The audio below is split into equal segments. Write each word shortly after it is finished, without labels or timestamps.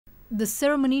The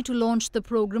ceremony to launch the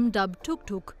program dubbed Tuk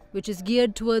Tuk, which is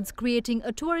geared towards creating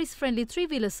a tourist-friendly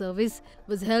three-wheeler service,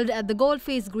 was held at the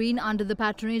Goldface Green under the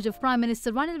patronage of Prime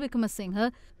Minister Ranil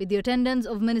Wickremesinghe with the attendance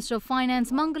of Minister of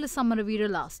Finance Mangala Samaravira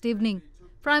last evening.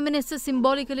 Prime Minister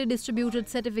symbolically distributed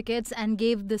certificates and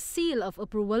gave the seal of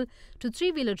approval to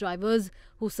three-wheeler drivers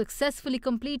who successfully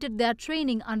completed their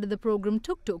training under the program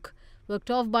Tuk Tuk,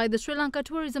 worked off by the Sri Lanka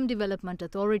Tourism Development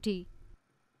Authority.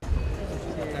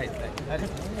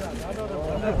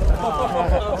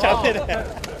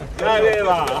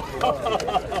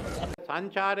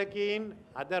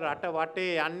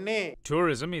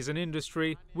 Tourism is an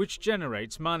industry which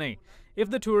generates money. If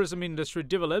the tourism industry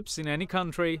develops in any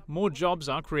country, more jobs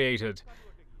are created.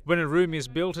 When a room is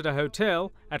built at a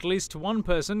hotel, at least one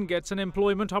person gets an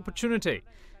employment opportunity.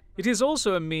 It is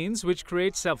also a means which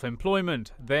creates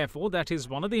self-employment. Therefore, that is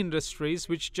one of the industries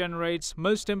which generates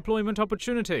most employment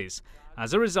opportunities.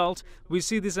 As a result, we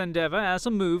see this endeavour as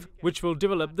a move which will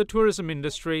develop the tourism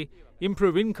industry,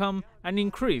 improve income and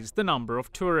increase the number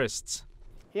of tourists.